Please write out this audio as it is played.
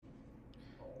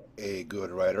A good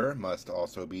writer must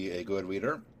also be a good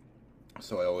reader.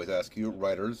 So I always ask you,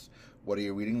 writers, what are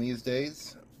you reading these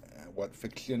days? What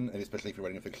fiction, and especially if you're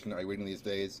writing fiction, are you reading these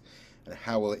days? And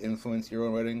how will it influence your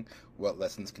own writing? What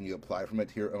lessons can you apply from it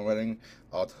to your own writing?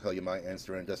 I'll tell you my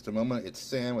answer in just a moment. It's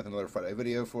Sam with another Friday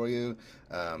video for you.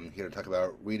 Here to talk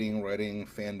about reading, writing,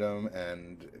 fandom,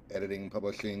 and editing,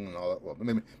 publishing, and all that. Well,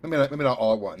 maybe not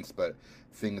all at once, but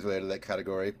things related to that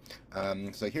category.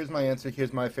 So here's my answer.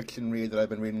 Here's my fiction read that I've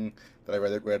been reading, that I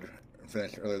read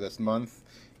finished earlier this month.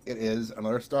 It is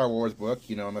another Star Wars book.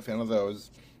 You know, I'm a fan of those.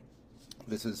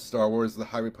 This is Star Wars The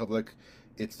High Republic.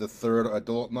 It's the third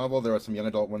adult novel. There are some young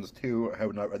adult ones too. I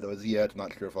have not read those yet. I'm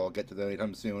not sure if I'll get to them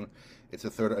anytime soon. It's the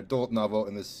third adult novel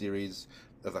in this series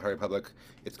of The High Republic.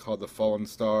 It's called The Fallen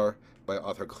Star by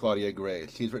author Claudia Gray.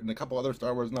 She's written a couple other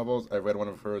Star Wars novels. I've read one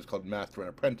of hers called Master and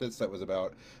Apprentice. That was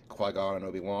about Qui-Gon and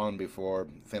Obi-Wan before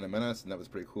Phantom Menace, and that was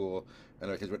pretty cool. I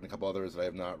know she's written a couple others that I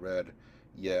have not read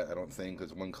yet, I don't think.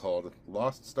 There's one called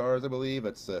Lost Stars, I believe.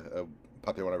 It's a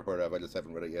popular one I've heard of. I just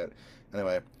haven't read it yet.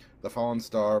 Anyway, The Fallen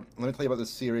Star. Let me tell you about this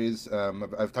series.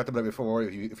 I've talked about it before.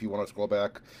 If you want to scroll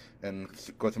back and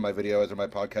go through my videos or my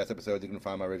podcast episodes, you can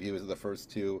find my reviews of the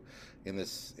first two in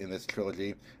this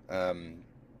trilogy.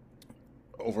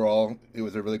 Overall, it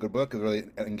was a really good book. It was a really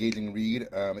engaging read.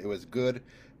 It was good,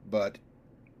 but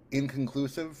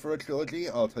inconclusive for a trilogy.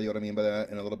 I'll tell you what I mean by that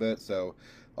in a little bit. So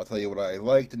I'll tell you what I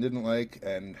liked and didn't like,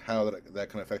 and how that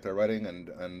can affect our writing,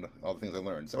 and all the things I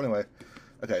learned. So anyway,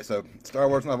 okay, so Star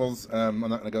Wars novels, I'm not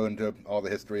going to go into all the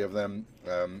history of them.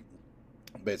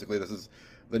 Basically, this is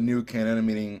the new canon,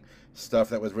 meaning stuff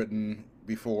that was written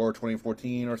before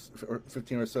 2014 or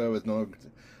 15 or so is no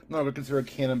longer considered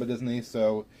canon by Disney.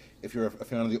 So if you're a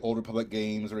fan of the Old Republic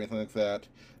games or anything like that,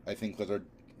 I think those are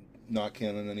not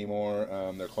canon anymore.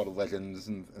 They're called legends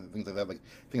and things like that, like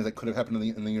things that could have happened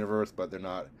in the universe, but they're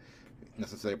not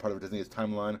necessarily part of Disney's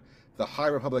timeline. The High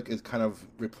Republic is kind of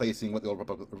replacing what the Old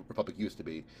Republic used to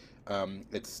be.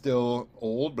 It's still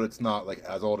old, but it's not like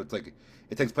as old. It's like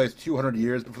it takes place 200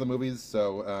 years before the movies,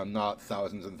 so not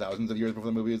thousands and thousands of years before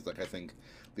the movies. Like I think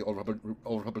the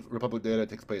Old Republic did. It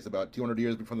takes place about 200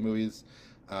 years before the movies.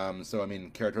 So I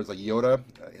mean, characters like Yoda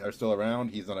are still around.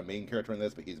 He's not a main character in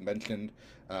this, but he's mentioned.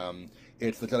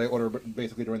 It's the Jedi Order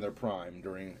basically during their prime,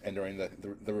 during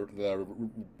the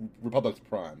Republic's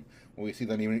prime. When we see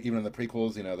them even in the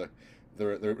prequels, you know, the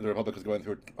Republic is going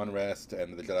through unrest,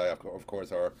 and the Jedi, of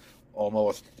course, are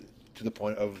almost to the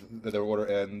point of that their order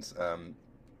ends.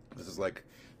 This is like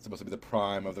supposed to be the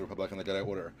prime of the Republic and the Jedi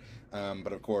Order.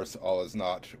 But of course, all is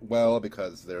not well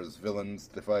because there's villains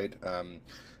to fight.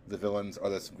 The villains are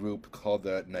this group called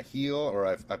the Nihil, or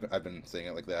I've been saying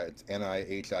it like that. It's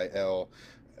Nihil,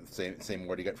 same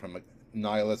word you get from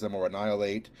nihilism or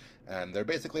annihilate, and they're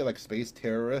basically like space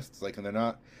terrorists. Like, and they're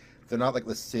not like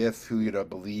the Sith who, you know,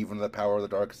 believe in the power of the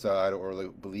dark side or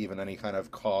believe in any kind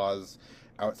of cause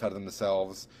outside of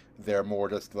themselves. They're more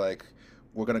just like,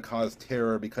 we're going to cause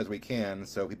terror because we can,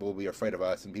 so people will be afraid of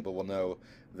us, and people will know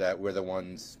that we're the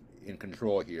ones in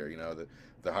control here. You know,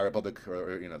 the High Republic,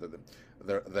 or you know,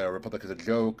 the Republic is a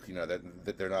joke. You know,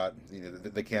 that they're not. You know,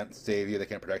 they can't save you, they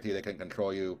can't protect you, they can't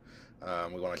control you.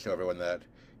 We want to show everyone that,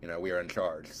 you know, we are in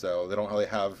charge. So they don't really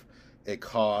have a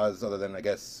cause other than, I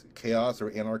guess, chaos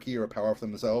or anarchy or power for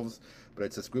themselves. But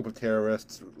it's this group of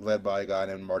terrorists led by a guy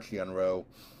named Marchion Ro.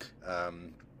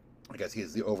 I guess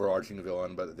he's the overarching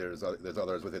villain, but there's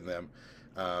others within them.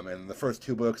 And the first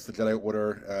two books, the Jedi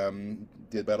Order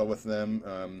did battle with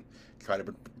them, try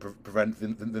to prevent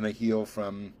the Nihil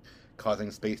from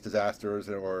causing space disasters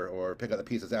or pick up the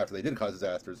pieces after they did cause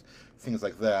disasters, things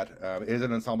like that. It is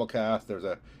an ensemble cast. There's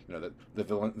a, you know, the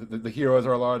villain, the heroes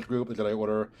are a large group. The Jedi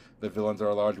Order, the villains are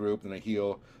a large group. The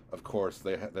Nihil, of course,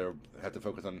 they have to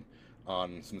focus on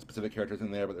some specific characters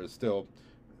in there, but there's still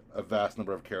a vast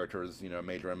number of characters, you know,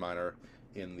 major and minor,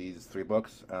 in these three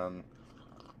books.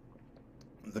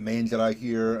 The main Jedi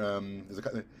here,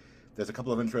 there's a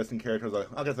couple of interesting characters.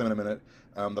 I'll get to them in a minute.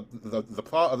 The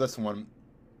plot of this one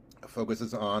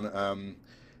focuses on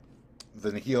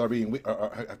the Nihil are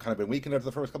kind of been weakened after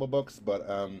the first couple books, but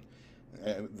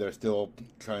they're still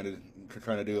trying to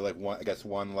do like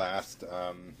one last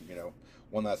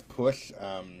one last push,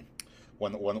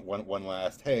 one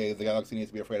last, hey, the galaxy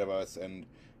needs to be afraid of us and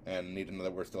need to know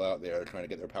that we're still out there trying to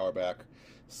get their power back.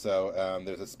 So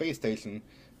there's a space station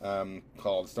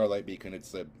called Starlight Beacon.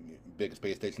 It's a big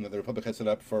space station that the Republic has set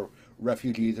up for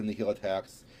refugees and Nihil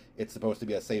attacks. It's supposed to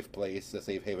be a safe place, a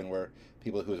safe haven where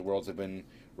people whose worlds have been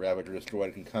ravaged or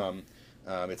destroyed can come.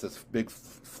 It's this big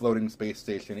floating space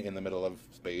station in the middle of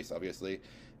space, obviously,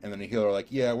 and then the Nihil are like,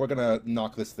 yeah, we're gonna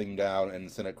knock this thing down and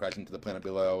send it crashing to the planet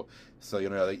below. So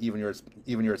that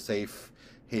even your safe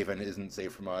haven isn't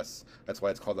safe from us. That's why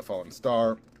it's called the Fallen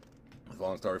Star. The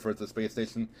Fallen Star refers to the space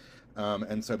station,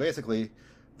 and so basically,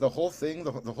 the whole thing,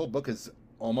 the whole book is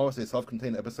almost a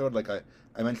self-contained episode. Like I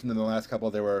mentioned in the last couple,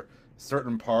 there were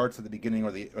certain parts at the beginning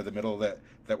or the middle that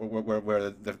where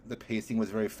the pacing was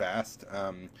very fast.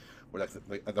 Where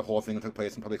the whole thing took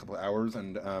place in probably a couple of hours,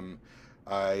 and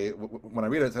when I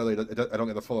read it, I don't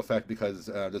get the full effect because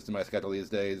just in my schedule these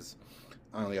days,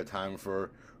 I only have time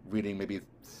for reading maybe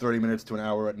 30 minutes to an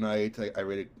hour at night. I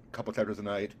read a couple chapters a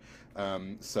night.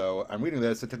 So I'm reading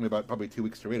this. It took me about probably 2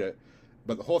 weeks to read it,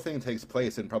 but the whole thing takes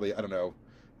place in probably, I don't know,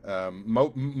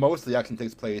 most of the action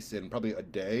takes place in probably a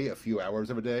day, a few hours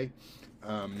of a day.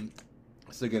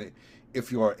 So again, if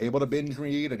you are able to binge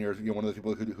read and you're one of those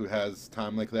people who has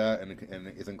time like that and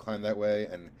is inclined that way,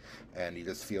 and you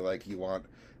just feel like you want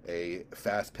a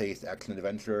fast-paced action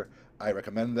adventure, I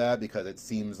recommend that because it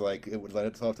seems like it would lend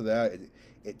itself to that.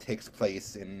 It takes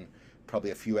place in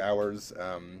probably a few hours.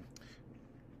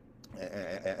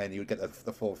 And you would get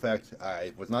the full effect.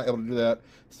 I was not able to do that,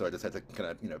 so I just had to kind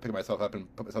of pick myself up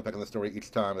and put myself back in the story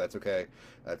each time. That's okay.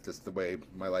 That's just the way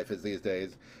my life is these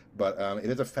days. But it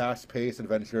is a fast-paced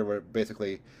adventure where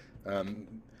basically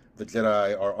the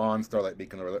Jedi are on Starlight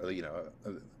Beacon, or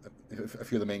a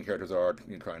few of the main characters are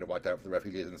trying to watch out for the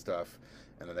refugees and stuff,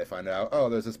 and then they find out, oh,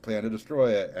 there's this plan to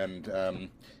destroy it, and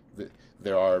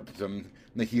there are some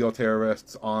Nihil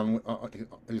terrorists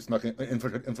who snuck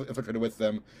infiltrated with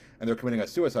them, and they're committing a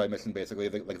suicide mission. Basically,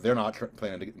 they're not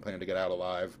planning to get out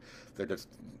alive. They're just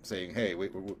saying, hey,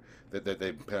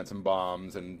 they planted some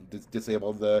bombs and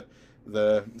disabled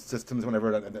the systems.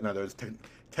 Whenever now there's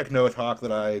techno talk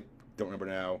that I don't remember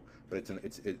now, but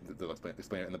they'll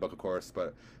explain it in the book, of course.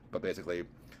 But basically,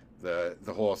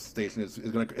 the whole station is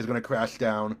gonna crash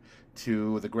down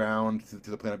to the ground, to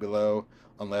the planet below,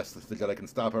 unless the Jedi can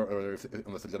stop it, or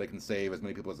unless the Jedi can save as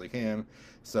many people as they can.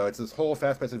 So it's this whole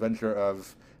fast-paced adventure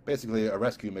of basically a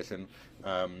rescue mission,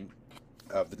 of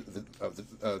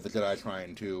the Jedi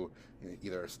trying to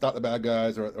either stop the bad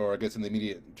guys or I guess in the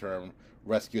immediate term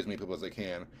rescue as many people as they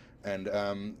can.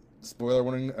 And spoiler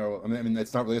warning. I mean,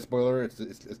 it's not really a spoiler. It's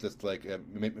just like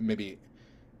maybe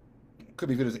could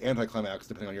be viewed as anticlimax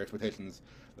depending on your expectations.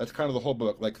 That's kind of the whole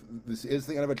book. Like, this is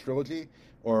the end of a trilogy,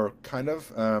 or kind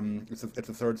of. It's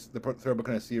the third book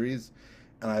in a series,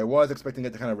 and I was expecting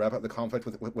it to kind of wrap up the conflict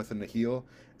with the Nihil,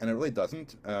 and it really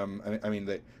doesn't. I mean,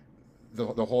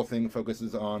 the whole thing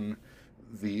focuses on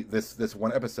this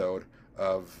one episode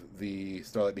of the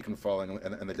Starlight Beacon falling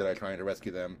and the Jedi trying to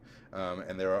rescue them.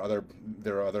 And there are other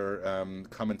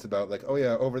comments about, like, oh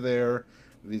yeah, over there,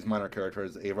 these minor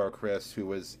characters, Avar Kriss, who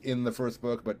was in the first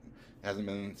book but hasn't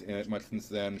been in it much since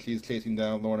then. She's chasing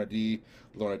down Lorna D.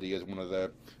 Lorna D is one of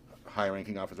the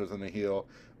high-ranking officers on the Heel,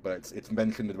 but it's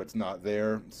mentioned but it's not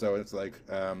there. So it's like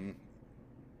the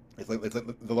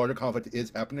larger conflict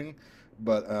is happening,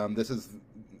 but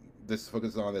this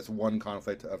focuses on this one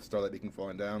conflict of Starlight Beacon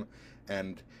falling down.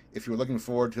 And if you were looking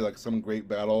forward to like some great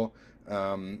battle,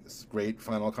 great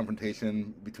final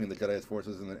confrontation between the Jedi's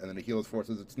forces and the Nihil's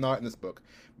forces, it's not in this book.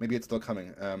 Maybe it's still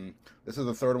coming. This is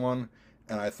the third one,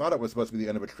 and I thought it was supposed to be the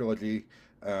end of a trilogy,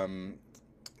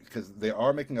 because they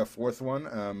are making a fourth one,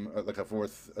 like a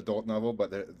fourth adult novel,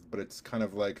 but it's kind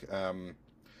of like I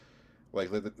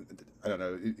don't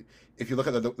know. If you look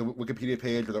at the Wikipedia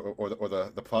page or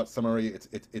the plot summary,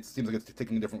 it seems like it's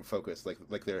taking a different focus.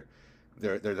 Like they're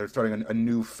starting a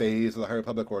new phase of the High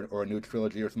Republic or a new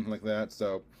trilogy or something like that.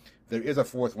 So there is a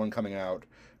fourth one coming out.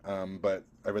 But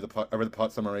I read the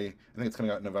plot summary. I think it's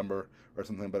coming out in November or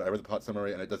something. But I read the plot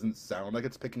summary and it doesn't sound like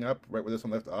it's picking up right where this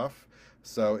one left off.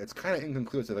 So it's kind of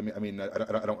inconclusive. I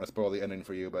don't want to spoil the ending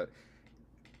for you, but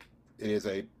it is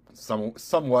a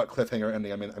somewhat cliffhanger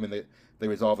ending. I mean they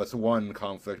resolve this one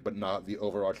conflict, but not the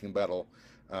overarching battle.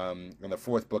 In the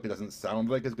fourth book, it doesn't sound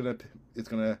like it's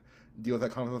gonna deal with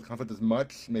that conflict as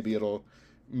much. Maybe there'll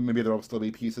still be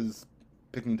pieces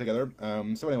picking together.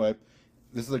 So anyway,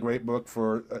 this is a great book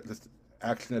for just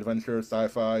action adventure,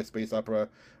 sci-fi, space opera,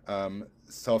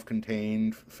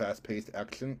 self-contained, fast-paced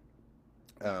action.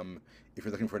 If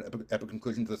you're looking for an epic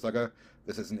conclusion to the saga,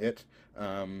 this isn't it.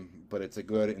 But it's a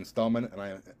good installment, and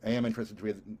I am interested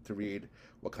to read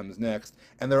what comes next.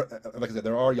 And there, like I said,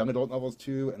 there are young adult novels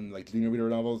too, and like junior reader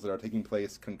novels that are taking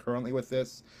place concurrently with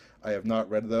this. I have not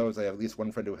read those. I have at least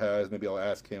one friend who has. Maybe I'll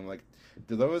ask him, like,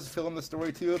 do those fill in the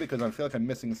story too? Because I feel like I'm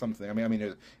missing something. I mean,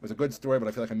 it was a good story, but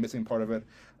I feel like I'm missing part of it.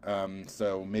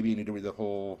 So maybe you need to read the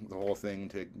whole thing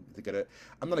to get it.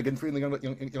 I'm not against reading young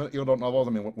adult novels.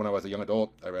 I mean, when I was a young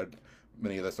adult, I read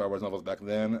many of the Star Wars novels back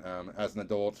then. As an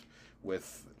adult,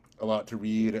 with a lot to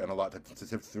read and a lot to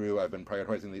sift through, I've been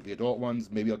prioritizing the adult ones.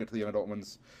 Maybe I'll get to the young adult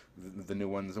ones, the new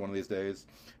ones, one of these days.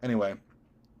 Anyway,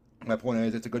 my point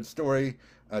is, it's a good story.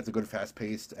 It's a good,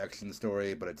 fast-paced action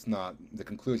story, but it's not the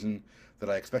conclusion that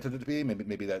I expected it to be.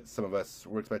 Maybe that some of us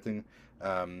were expecting,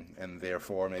 and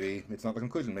therefore maybe it's not the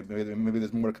conclusion. Maybe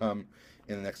there's more to come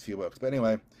in the next few books. But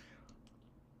anyway,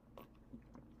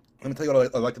 let me tell you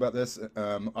what I liked about this.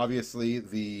 Obviously,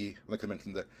 like I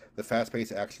mentioned, the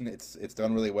fast-paced action. It's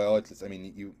done really well. I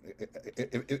mean,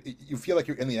 you feel like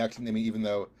you're in the action. I mean, even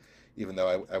though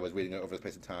I was reading it over the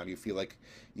space of time, you feel like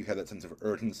you have that sense of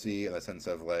urgency and a sense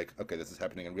of like, okay, this is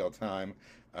happening in real time.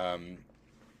 Um,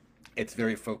 it's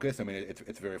very focused. I mean,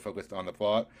 it's very focused on the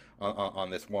plot on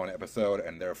this one episode,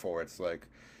 and therefore it's like,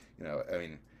 I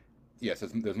mean, yes,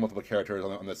 there's multiple characters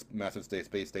on this massive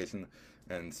space station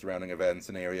and surrounding events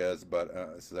and areas, but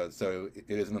so it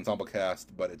is an ensemble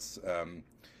cast, but it's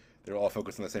they're all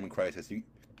focused on the same crisis. You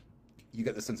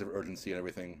get the sense of urgency and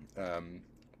everything.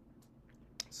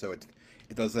 So it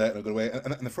does that in a good way.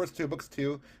 And the first two books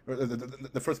too, or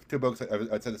the first two books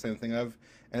I'd say the same thing of,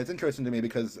 and it's interesting to me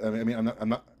because I mean I'm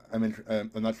not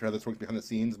sure how this works behind the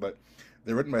scenes, but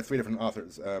they're written by three different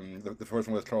authors. The first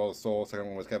one was Charles Soule, second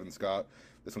one was Kevin Scott,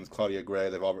 this one's Claudia Gray.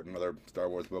 They've all written other Star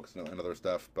Wars books and other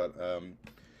stuff, but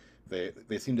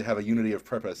they seem to have a unity of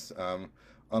purpose.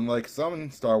 Unlike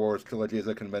some Star Wars trilogies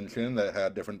at convention that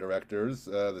had different directors,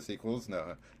 the sequels,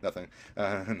 no, nothing,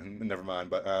 never mind.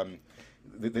 But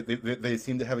they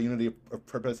seem to have a unity of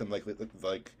purpose and like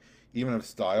even of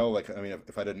style. Like I mean,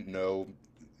 if I didn't know,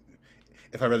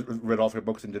 if I read all three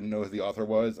books and didn't know who the author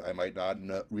was, I might not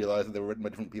realize that they were written by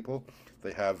different people.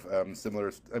 They have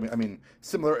similar, I mean,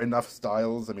 similar enough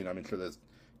styles. I mean, I'm sure there's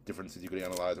differences you could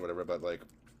analyze or whatever, but like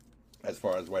as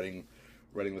far as writing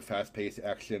the fast-paced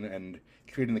action and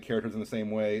treating the characters in the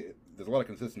same way, there's a lot of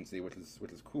consistency, which is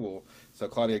cool. So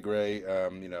Claudia Gray,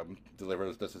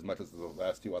 delivers just as much as the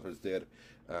last two authors did.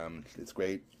 It's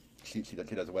great. She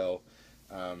does well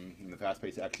in the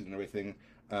fast-paced action and everything.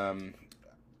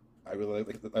 I really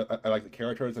I like the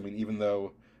characters. I mean, even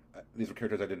though these were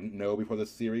characters I didn't know before this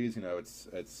series,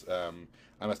 I'm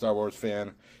a Star Wars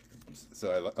fan,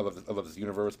 so I love this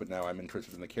universe. But now I'm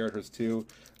interested in the characters too.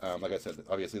 Like I said,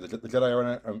 obviously the Jedi are in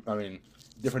it. I mean,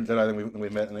 different Jedi than we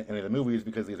met in any of the movies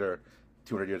because these are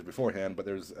 200 years beforehand. But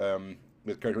there's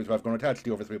characters who I've grown attached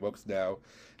to over three books now.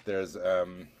 There's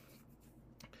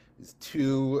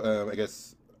two, I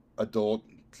guess, adult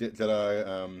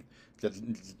Jedi.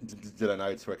 Jedi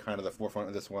Knights who are kind of the forefront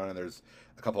of this one, and there's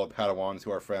a couple of Padawans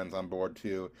who are friends on board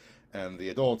too. And the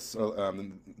adults,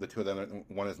 the two of them,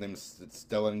 one is named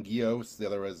Stellan Gios, the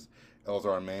other is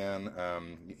Elzar Mann.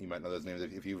 You might know those names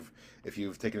if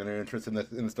you've taken an interest in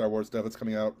the Star Wars stuff that's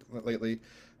coming out lately.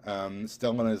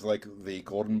 Stellan is like the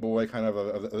golden boy kind of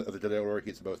the Jedi Order.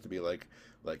 He's supposed to be like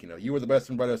you were the best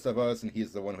and brightest of us, and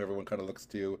he's the one who everyone kind of looks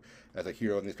to as a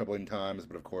hero in these troubling times.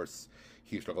 But of course,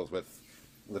 he struggles with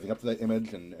living up to that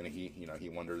image, and he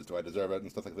wonders, do I deserve it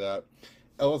and stuff like that.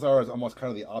 Elazar is almost kind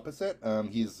of the opposite.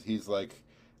 He's like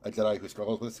a Jedi who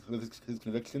struggles with his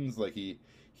convictions. Like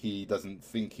he doesn't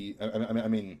think I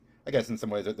mean I guess in some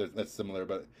ways that's similar,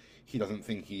 but he doesn't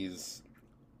think he's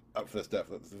up for this stuff.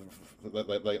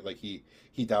 Like he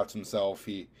doubts himself.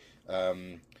 He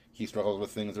struggles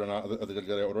with things that are not of the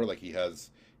Jedi Order. Like he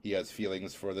has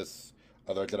feelings for this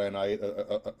other Jedi Knight,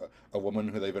 a woman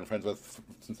who they've been friends with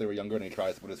since they were younger, and he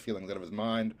tries to put his feelings out of his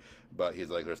mind, but he's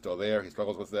like, they're still there. He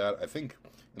struggles with that. I think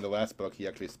in the last book, he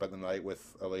actually spent the night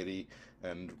with a lady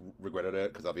and regretted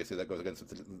it, because obviously that goes against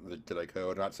the Jedi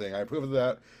Code. Not saying I approve of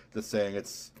that, just saying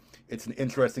it's an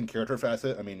interesting character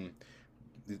facet. I mean,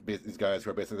 these guys who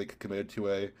are basically committed to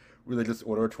a religious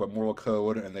order, to a moral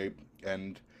code, and they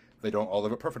don't all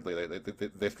live it perfectly.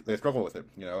 They struggle with it.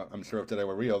 I'm sure if Jedi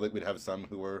were real, we'd have some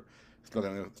who were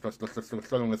struggling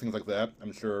with things like that.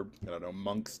 I'm sure I don't know,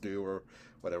 monks do or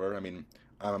whatever. I mean,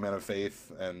 I'm a man of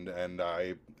faith, and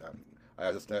I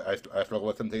struggle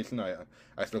with temptation.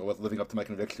 I struggle with living up to my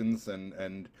convictions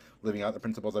and living out the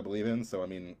principles I believe in. So I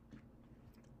mean,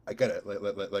 I get it.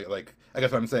 Like I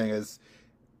guess what I'm saying is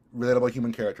relatable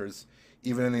human characters,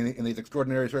 even in these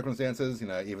extraordinary circumstances.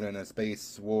 Even in a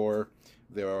space war,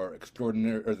 there are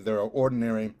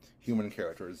ordinary human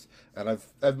characters, and I've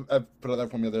put out that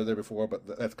formula there before, but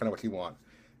that's kind of what you want.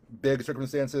 Big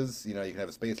circumstances, you can have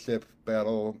a spaceship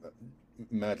battle,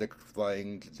 magic,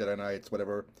 flying Jedi Knights,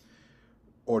 whatever.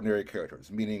 Ordinary characters,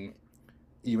 meaning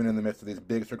even in the midst of these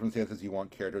big circumstances, you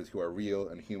want characters who are real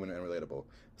and human and relatable.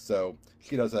 So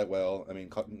she does that well. I mean,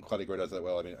 Claudia Gray does that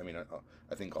well.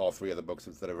 I think all three of the books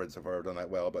that I've read so far have done that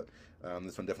well, but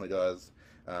this one definitely does.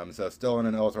 So Stellan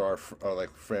and Elsa are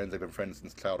like friends. They've been friends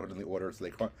since childhood in the Order, so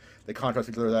they contrast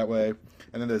each other that way.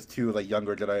 And then there's two like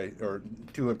younger Jedi or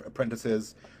two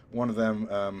apprentices. One of them,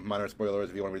 minor spoilers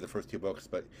if you want to read the first two books,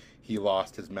 but he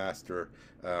lost his master.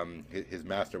 His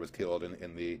master was killed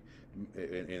in the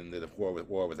war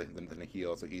with the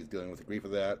Nihil, so he's dealing with the grief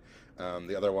of that.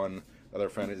 The other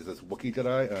friend is this Wookiee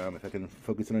Jedi. If I can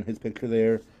focus in on his picture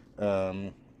there.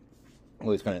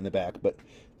 Well, he's kind of in the back, but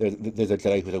there's a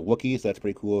Jedi who's a Wookiee, so that's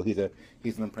pretty cool. He's an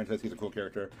apprentice. He's a cool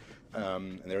character,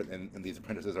 and these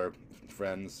apprentices are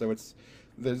friends. So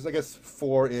there's I guess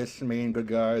four-ish main good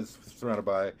guys surrounded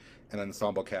by an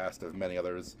ensemble cast of many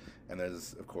others, and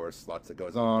there's of course lots that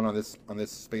goes on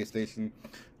this space station,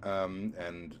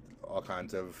 and all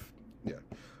kinds of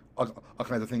all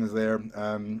kinds of things there.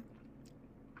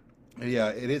 Yeah,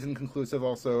 it is inconclusive.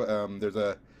 Also,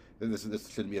 this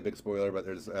shouldn't be a big spoiler, but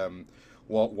there's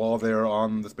while they're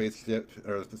on the spaceship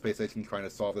or the space station trying to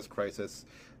solve this crisis,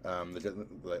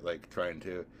 like trying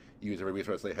to use every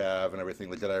resource they have and everything,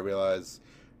 the Jedi realize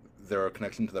their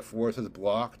connection to the Force is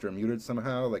blocked or muted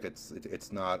somehow. Like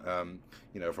it's not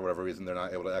for whatever reason they're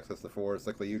not able to access the Force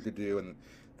like they usually do, and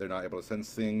they're not able to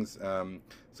sense things.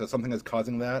 So something is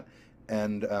causing that.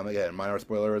 And again, minor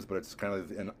spoilers, but it's kind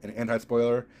of an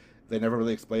anti-spoiler. They never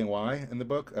really explain why in the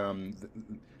book.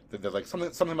 They're like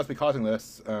something must be causing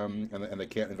this, and they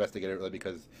can't investigate it really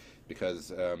because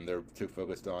they're too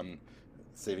focused on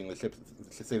saving the ship,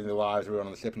 saving the lives of everyone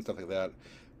on the ship and stuff like that.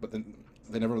 But then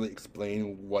they never really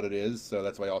explain what it is, so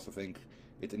that's why I also think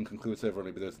it's inconclusive, or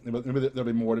maybe there'll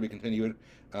be more to be continued.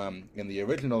 In the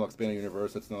original expanded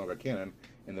universe, that's no longer canon.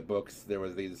 In the books, there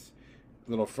were these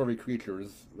little furry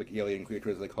creatures, like alien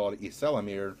creatures, they called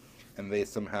Iselamir, and they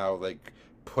somehow like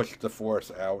pushed the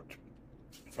Force out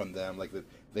from them, like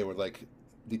they were like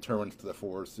deterrents to the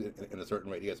Force in a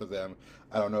certain radius of them.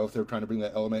 I don't know if they're trying to bring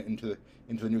that element into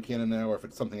the new canon now, or if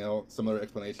it's something else, some other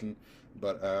explanation.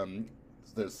 But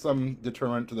there's some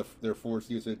deterrent to their Force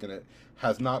usage, and it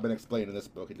has not been explained in this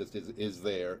book. It just is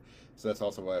there. So that's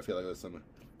also why I feel like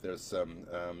there's some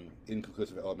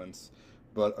inconclusive elements.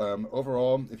 But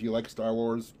overall, if you like Star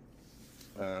Wars,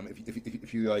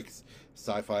 if you like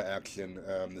sci-fi action,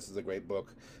 this is a great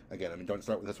book. Again, I mean, don't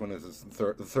start with this one as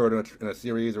the third in a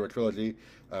series or a trilogy.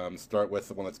 Start with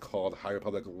the one that's called High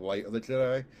Republic: Light of the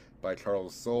Jedi by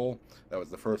Charles Soule. That was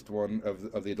the first one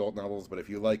of the adult novels. But if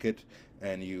you like it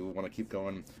and you want to keep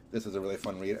going, this is a really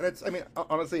fun read. And I mean,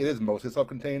 honestly, it is mostly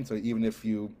self-contained. So even if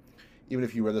you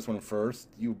read this one first,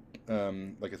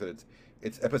 like I said,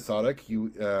 it's episodic.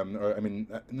 Or I mean,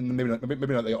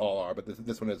 maybe not they all are, but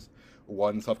this one is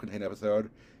one self-contained episode.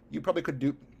 You probably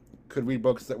could read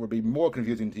books that would be more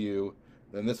confusing to you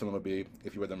than this one would be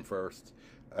if you read them first.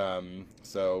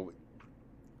 So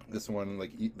this one,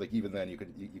 like even then, you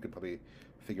could probably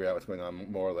figure out what's going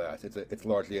on more or less. It's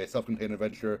largely a self-contained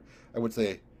adventure. I would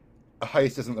say a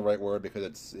heist isn't the right word because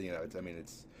it's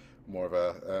more of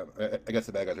I guess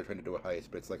the bad guys are trying to do a heist,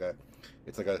 but it's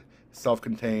like a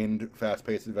self-contained,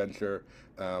 fast-paced adventure.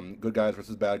 Good guys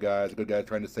versus bad guys. Good guys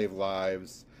trying to save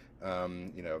lives.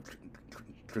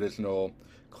 Traditional,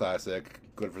 classic.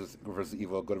 Good versus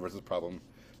evil. Good versus problem.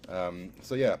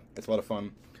 So yeah, it's a lot of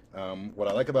fun. What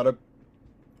I like about it,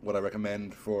 what I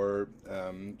recommend for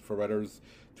writers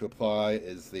to apply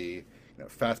is the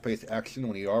fast-paced action.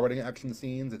 When you are writing action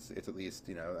scenes, it's at least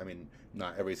I mean,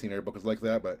 not every scene in every book is like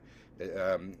that, but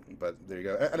there you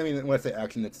go. And I mean, when I say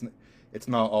action, it's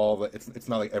not all it's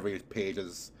not like every page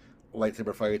is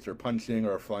lightsaber fights or punching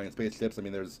or flying spaceships. I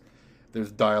mean,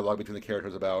 there's dialogue between the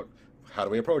characters about how do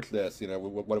we approach this.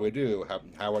 What do we do?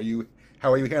 How are you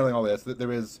handling all this?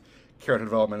 There is character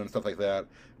development and stuff like that,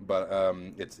 but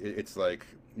it's like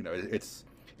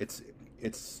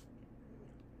it's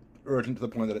urgent to the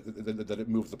point that it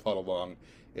moves the plot along.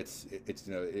 It's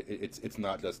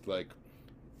not just like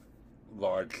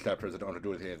large chapters that don't have to do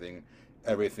with anything.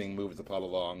 Everything moves the plot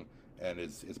along and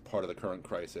is part of the current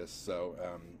crisis. So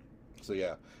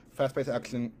yeah, fast-paced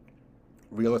action,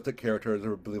 realistic characters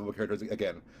or believable characters.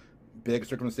 Again, big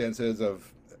circumstances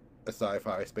of a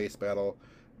sci-fi space battle,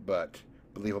 but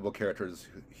believable characters,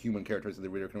 human characters that the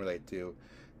reader can relate to.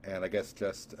 And I guess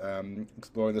just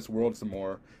exploring this world some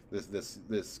more, this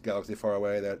galaxy far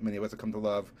away that many of us have come to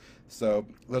love. So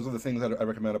those are the things that I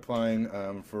recommend applying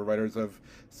for writers of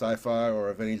sci-fi or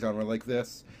of any genre like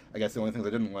this. I guess the only things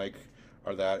I didn't like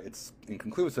are that it's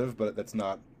inconclusive, but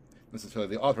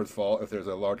necessarily the author's fault if there's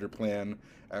a larger plan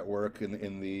at work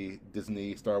in the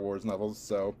Disney Star Wars novels.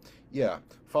 So yeah,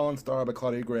 Fallen Star by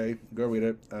Claudia Gray. Go read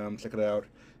it. Check it out.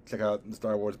 Check out the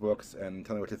Star Wars books and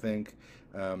tell me what you think.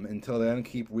 Until then,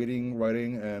 keep reading,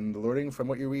 writing, and learning from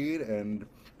what you read. And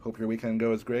hope your weekend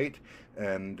goes great.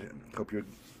 And hope you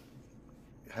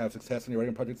have success in your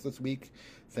writing projects this week.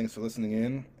 Thanks for listening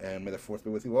in, and may the force be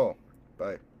with you all.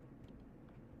 Bye.